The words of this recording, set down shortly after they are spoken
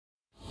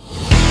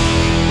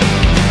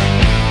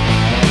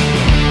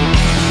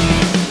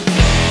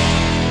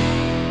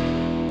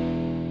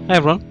Hi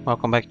everyone,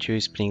 welcome back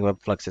to Spring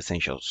WebFlux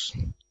Essentials.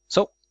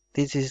 So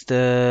this is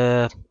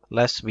the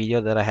last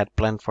video that I had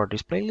planned for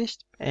this playlist,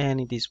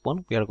 and in this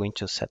one we are going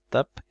to set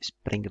up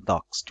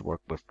SpringDocs to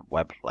work with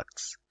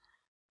WebFlux.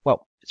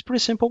 Well, it's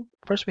pretty simple.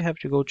 First we have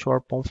to go to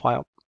our POM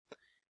file,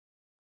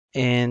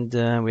 and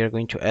we are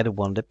going to add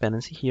one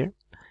dependency here.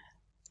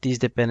 This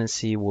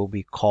dependency will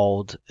be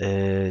called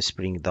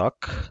SpringDoc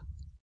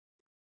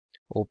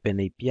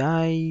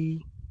OpenAPI.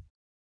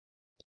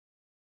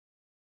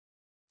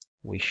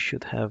 We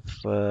should have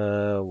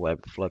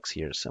WebFlux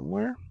here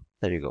somewhere.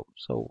 There you go.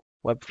 So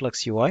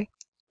WebFlux UI.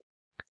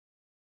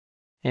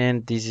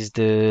 And this is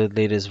the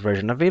latest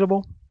version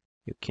available.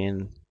 You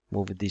can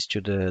move this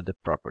to the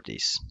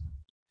properties.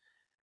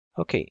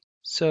 Okay,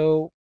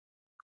 so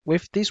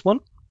with this one,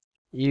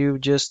 you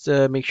just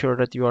make sure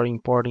that you are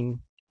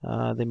importing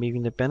the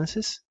Maven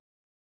dependencies.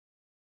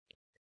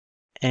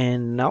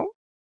 And now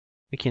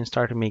we can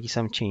start making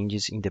some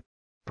changes in the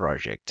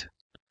project.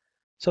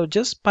 So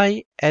just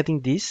by adding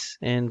this,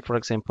 and for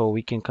example,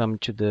 we can come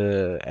to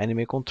the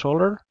anime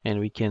controller and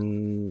we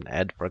can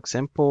add, for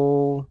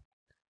example,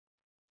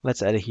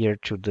 let's add here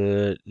to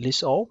the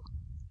list all,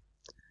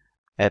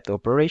 add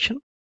operation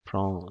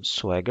from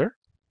Swagger,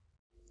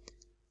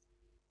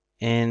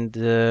 and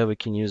we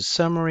can use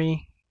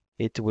summary.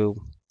 It will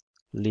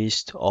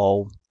list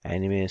all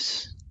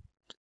animes,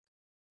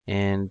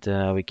 and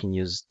we can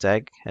use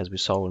tag as we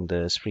saw in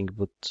the Spring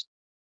Boot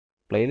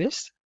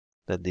playlist,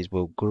 that this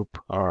will group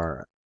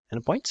our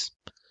endpoints.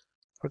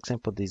 For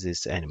example, this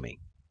is anime.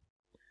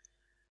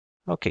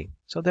 Okay,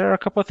 so there are a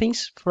couple of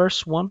things.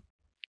 First one,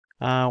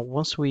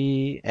 once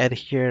we add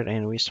here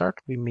and we start,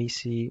 we may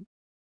see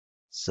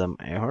some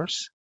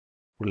errors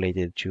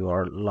related to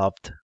our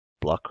loved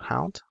block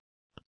count.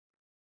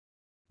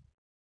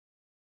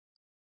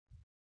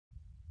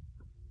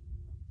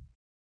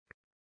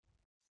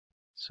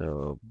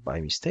 So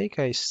by mistake,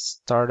 I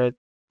started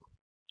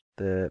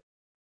the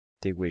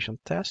integration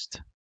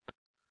test.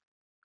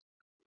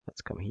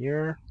 Let's come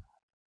here,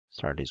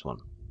 start this one.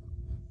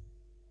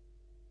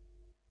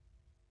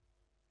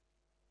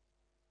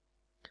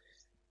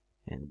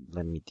 And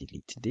let me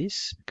delete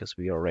this because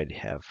we already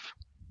have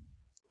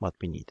what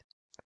we need.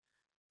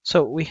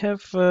 So we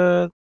have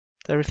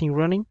everything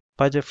running.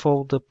 By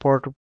default, the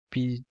port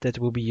that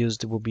will be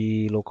used will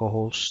be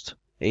localhost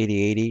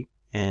 8080,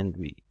 and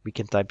we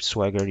can type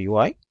Swagger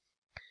UI.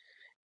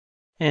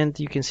 And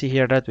you can see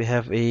here that we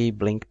have a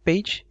blank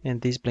page,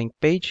 and this blank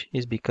page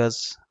is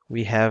because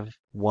we have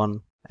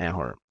one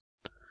error.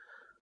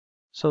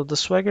 So the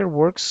Swagger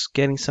works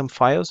getting some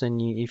files,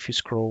 and if you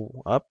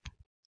scroll up,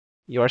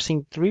 you are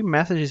seeing 3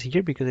 messages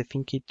here because I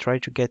think it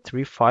tried to get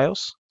 3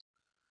 files.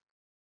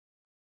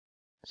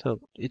 So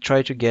it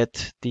tried to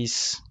get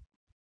this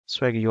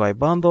Swagger UI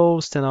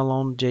bundle,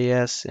 standalone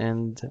JS,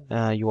 and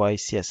UI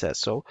CSS.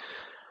 So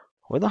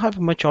we don't have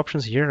much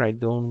options here. I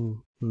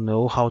don't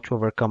know how to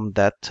overcome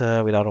that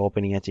without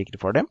opening a ticket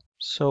for them.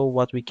 So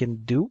what we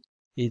can do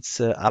is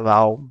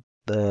allow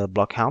the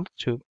block count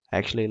to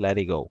actually let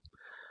it go.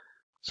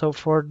 So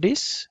for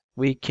this,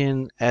 we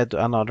can add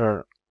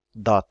another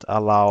dot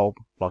allow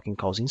blocking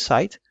calls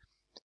inside,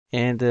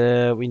 and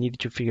we need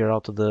to figure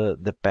out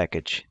the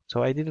package.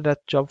 So I did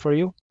that job for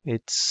you.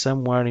 It's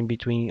somewhere in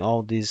between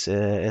all these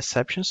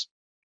exceptions.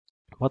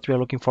 What we are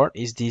looking for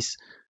is this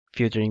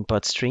filter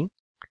input string.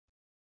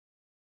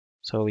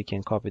 So we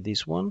can copy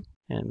this one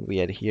and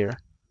we add here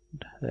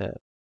the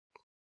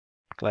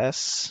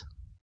class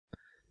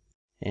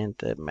and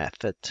the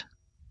method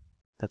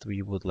that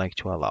we would like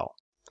to allow.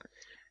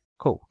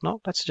 Cool.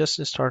 Now let's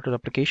just start the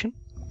application.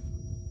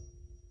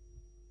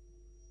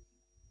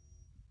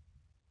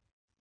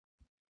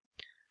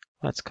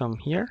 Let's come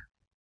here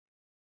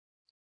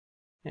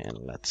and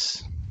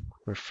let's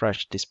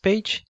refresh this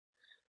page.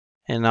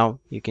 And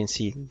now you can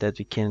see that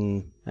we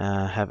can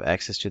have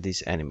access to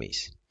these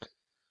animes.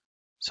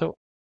 So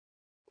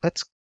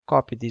let's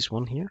copy this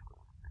one here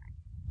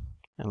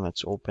and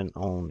let's open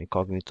on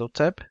incognito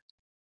tab.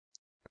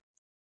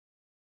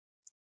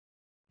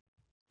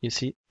 You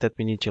see that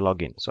we need to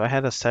log in. So I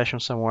had a session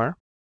somewhere.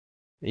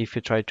 If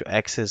you try to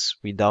access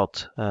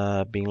without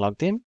being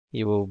logged in,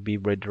 you will be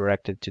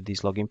redirected to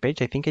this login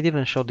page. I think I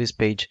didn't show this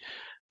page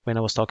when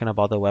I was talking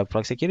about the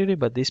WebFlux security,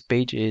 but this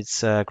page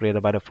is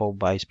created by default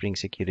by Spring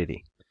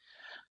Security.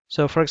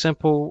 So for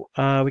example,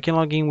 we can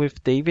log in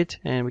with David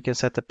and we can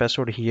set the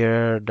password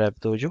here,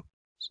 DevDojo.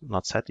 So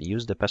not set,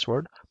 use the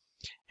password.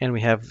 And we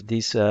have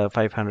this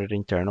 500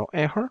 internal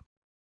error.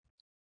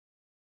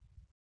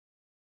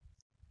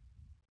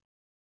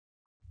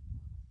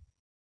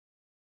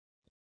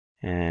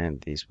 And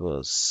this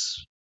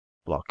was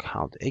block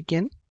count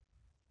again.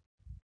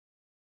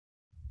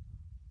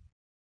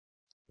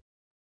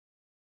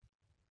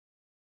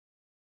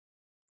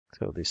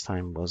 So this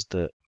time was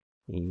the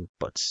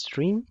input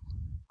stream.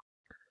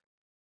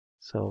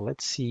 So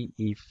let's see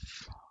if,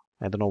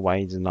 I don't know why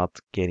it's not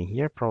getting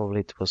here. Probably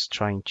it was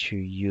trying to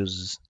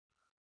use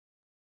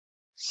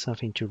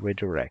something to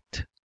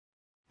redirect.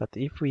 But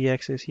if we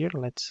access here,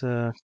 let's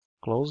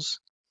close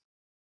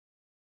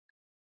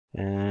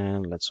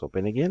and let's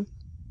open again.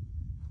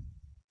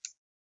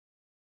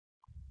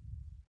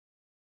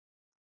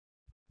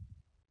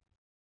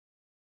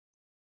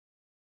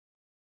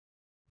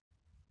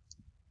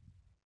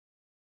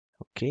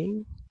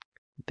 Okay,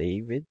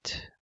 David,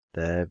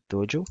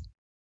 DevDojo.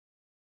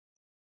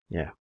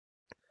 Yeah,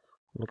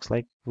 looks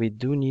like we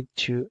do need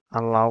to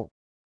allow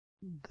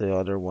the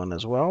other one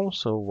as well.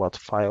 So what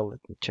file? Let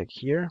me check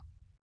here.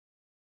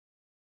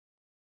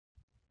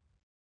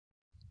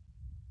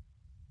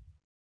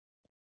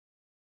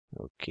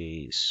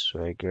 Okay,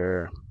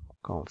 Swagger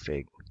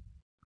config.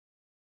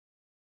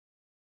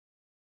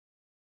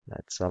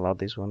 Let's allow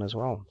this one as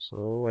well.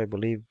 So I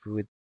believe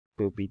it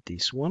will be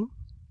this one.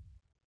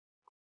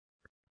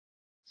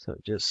 So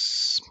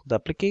just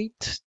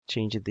duplicate,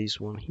 change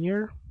this one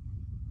here,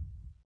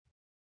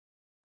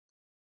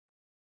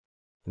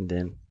 and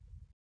then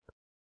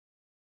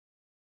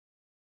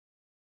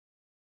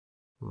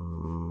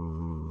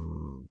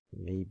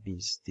maybe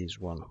it's this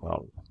one.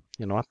 Well,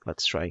 you know what?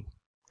 Let's try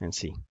and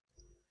see.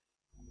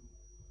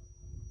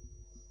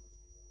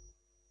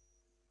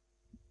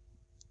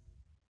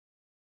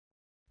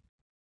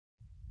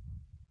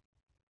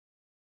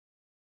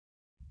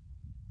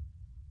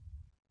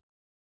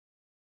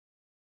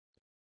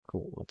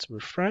 Cool. Let's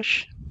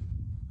refresh.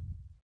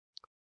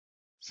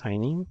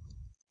 Sign in.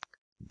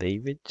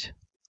 David,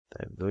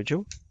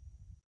 DevDojo.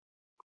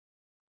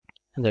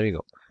 And there you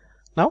go.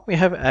 Now we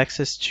have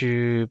access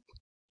to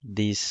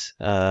these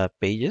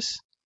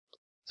pages,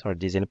 sorry,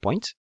 these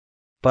endpoints,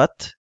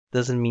 but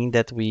doesn't mean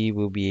that we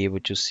will be able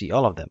to see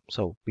all of them.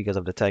 So because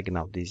of the tag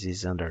now, this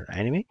is under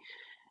anime.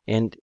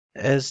 And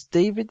as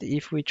David,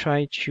 if we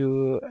try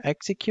to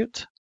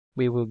execute,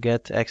 we will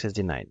get access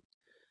denied.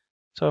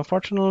 So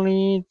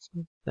unfortunately,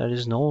 there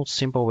is no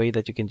simple way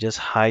that you can just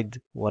hide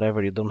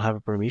whatever you don't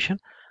have permission,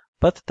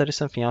 but there is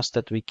something else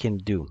that we can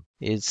do.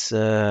 It's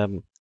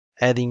adding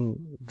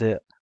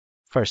the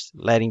first,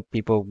 letting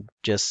people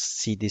just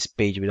see this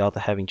page without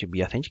having to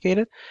be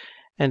authenticated.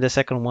 And the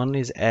second one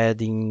is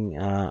adding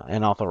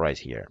an authorize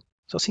here.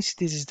 So since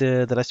this is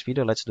the last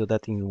video, let's do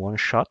that in one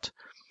shot.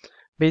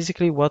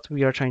 Basically, what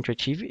we are trying to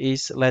achieve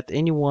is let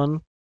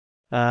anyone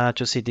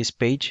to see this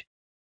page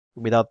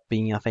without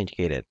being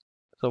authenticated.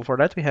 So for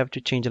that, we have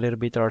to change a little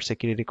bit our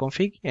security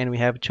config, and we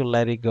have to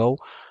let it go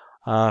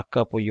a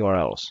couple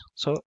URLs.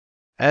 So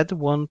add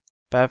one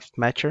path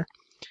matcher,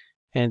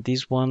 and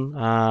this one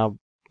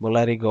we'll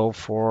let it go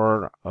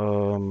for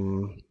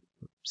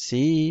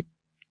C.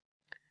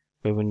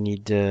 We will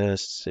need,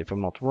 if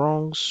I'm not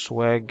wrong,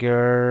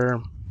 swagger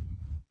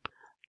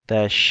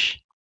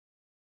dash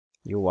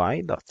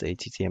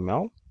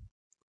UI.html.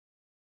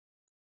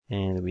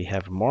 And we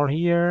have more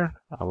here.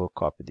 I will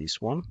copy this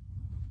one.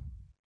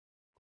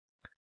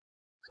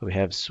 So we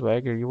have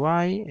Swagger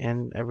UI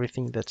and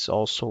everything that's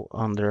also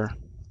under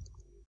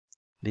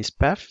this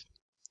path.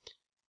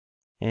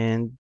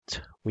 And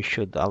we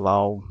should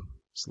allow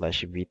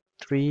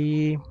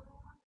 /v3,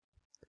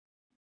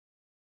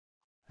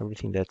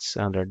 everything that's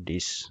under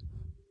this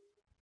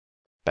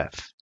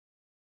path.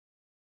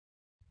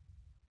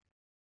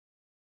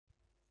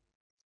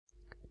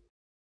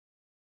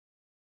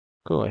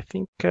 Cool, I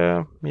think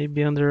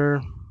maybe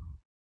under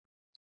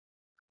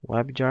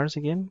web jars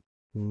again.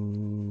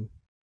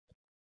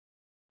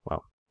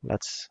 Well,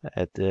 let's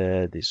add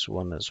this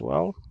one as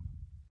well.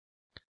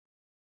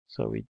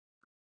 So we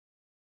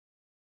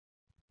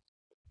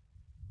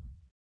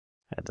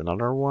add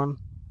another one.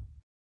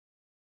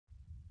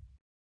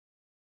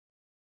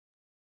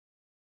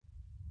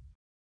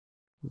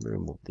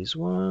 Remove this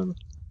one.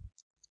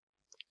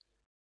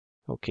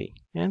 Okay,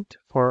 and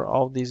for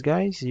all these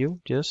guys, you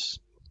just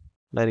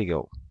let it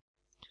go.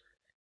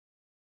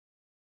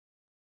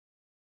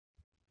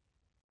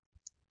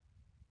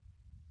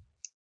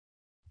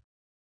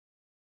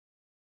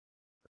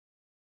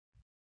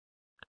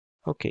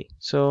 Okay,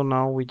 so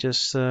now we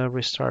just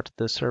restart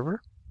the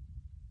server.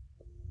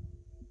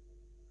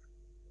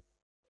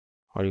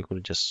 Or you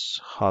could just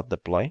hot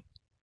deploy.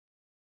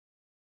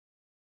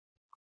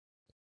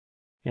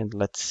 And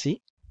let's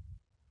see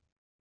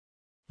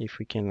if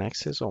we can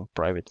access on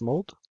private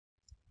mode.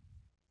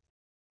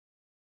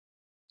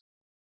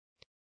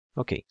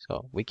 Okay,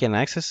 so we can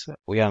access,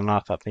 we are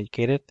not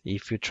authenticated.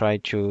 If you try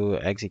to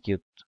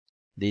execute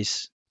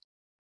this,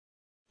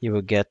 you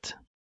will get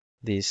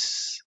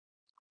this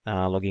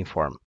login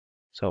form.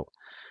 So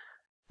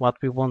what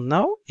we want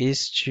now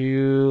is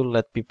to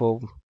let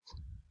people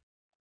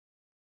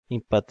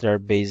input their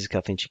basic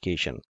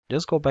authentication.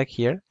 Just go back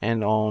here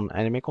and on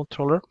anime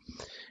controller,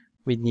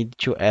 we need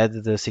to add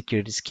the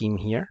security scheme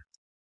here.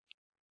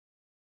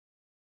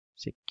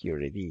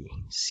 Security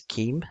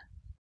scheme.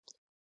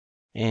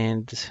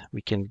 And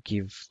we can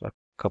give a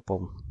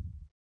couple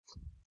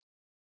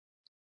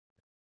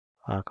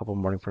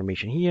more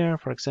information here.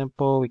 For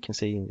example, we can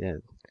say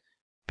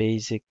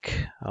basic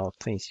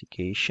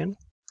authentication,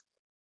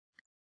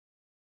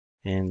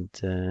 and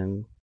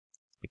then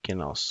we can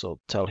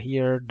also tell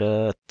here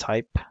the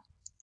type.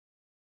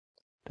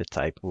 The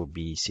type will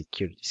be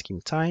security scheme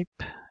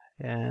type,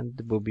 and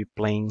it will be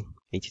plain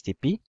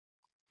HTTP.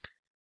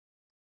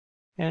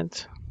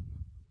 And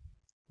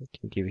we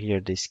can give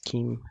here the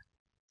scheme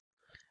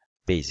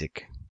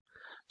basic.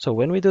 So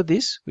when we do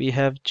this, we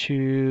have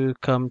to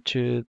come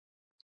to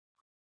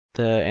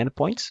the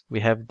endpoints, we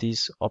have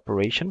this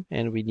operation,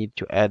 and we need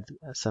to add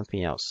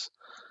something else.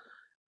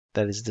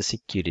 That is the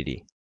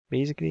security.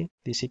 Basically,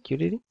 the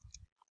security.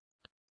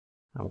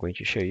 I'm going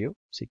to show you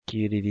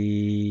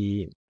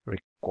security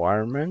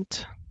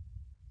requirement,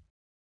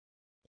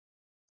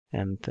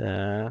 and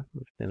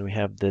then we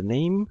have the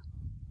name.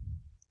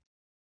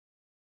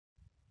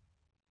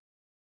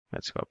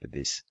 Let's copy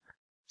this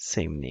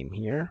same name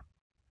here.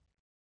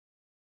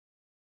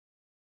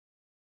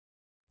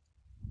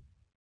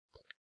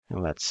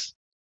 And let's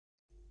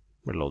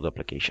reload the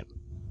application.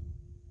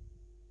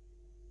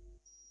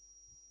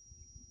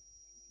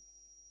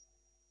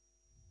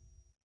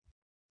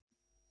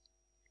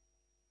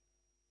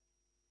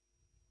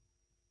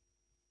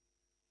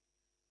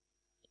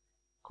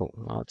 Cool.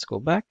 Now let's go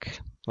back.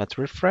 Let's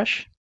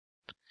refresh.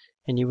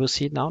 And you will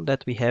see now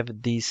that we have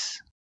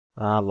this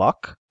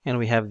lock and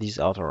we have this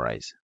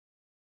authorize.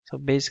 So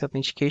basic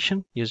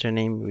authentication,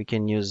 username, we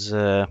can use,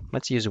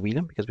 let's use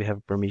William because we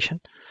have permission.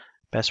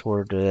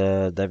 Password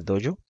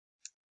DevDojo.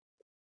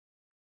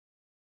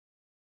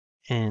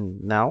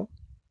 And now,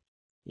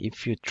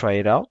 if you try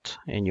it out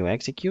and you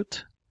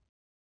execute,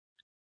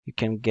 you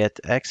can get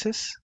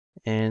access.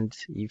 And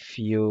if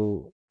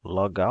you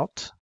log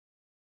out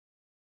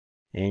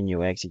and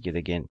you execute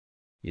again,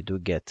 you do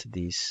get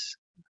this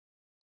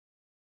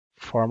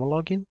formal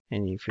login.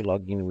 And if you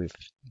log in with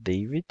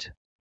David,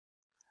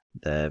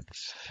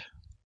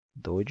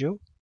 DevDojo,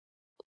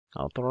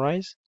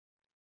 authorize,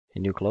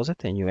 and you close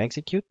it and you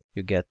execute,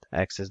 you get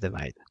access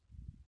denied.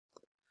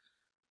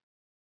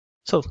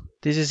 So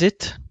this is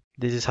it.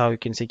 This is how you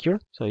can secure.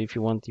 So if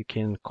you want, you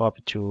can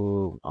copy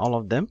to all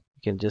of them.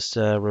 You can just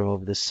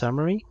remove the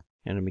summary,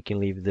 and we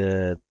can leave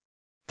the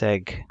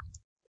tag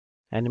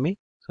enemy.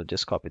 So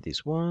just copy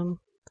this one,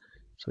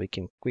 so we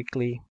can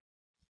quickly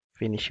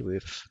finish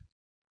with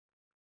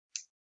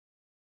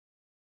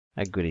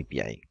a good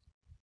API.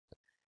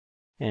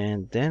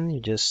 And then you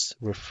just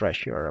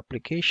refresh your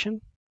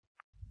application.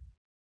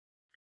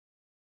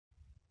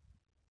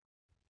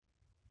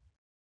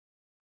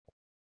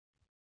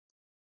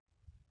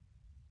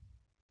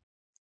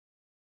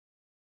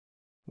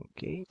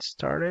 Okay, it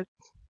started.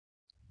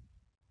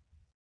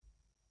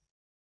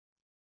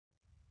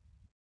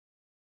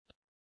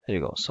 There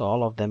you go. So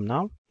all of them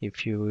now,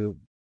 if you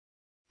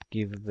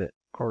give the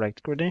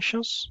correct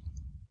credentials,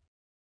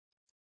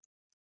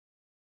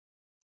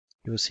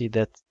 you will see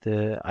that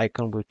the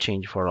icon will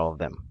change for all of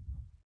them.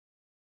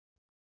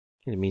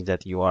 It means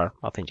that you are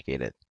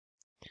authenticated.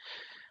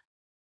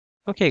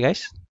 Okay,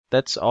 guys,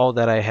 that's all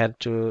that I had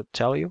to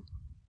tell you.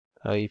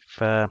 If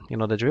you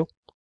know the drill,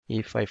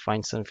 if I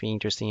find something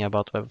interesting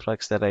about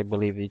WebFlux that I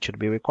believe it should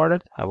be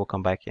recorded, I will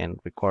come back and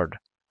record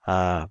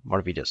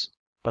more videos.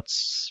 But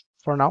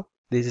for now,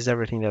 this is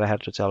everything that I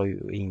had to tell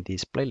you in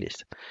this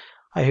playlist.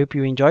 I hope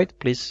you enjoyed.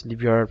 Please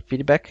leave your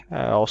feedback.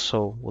 I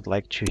also would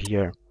like to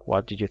hear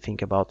what did you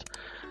think about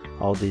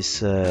all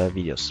these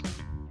videos.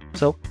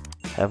 So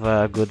have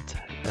a good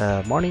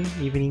morning,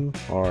 evening,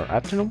 or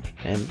afternoon,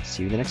 and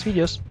see you in the next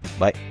videos.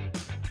 Bye.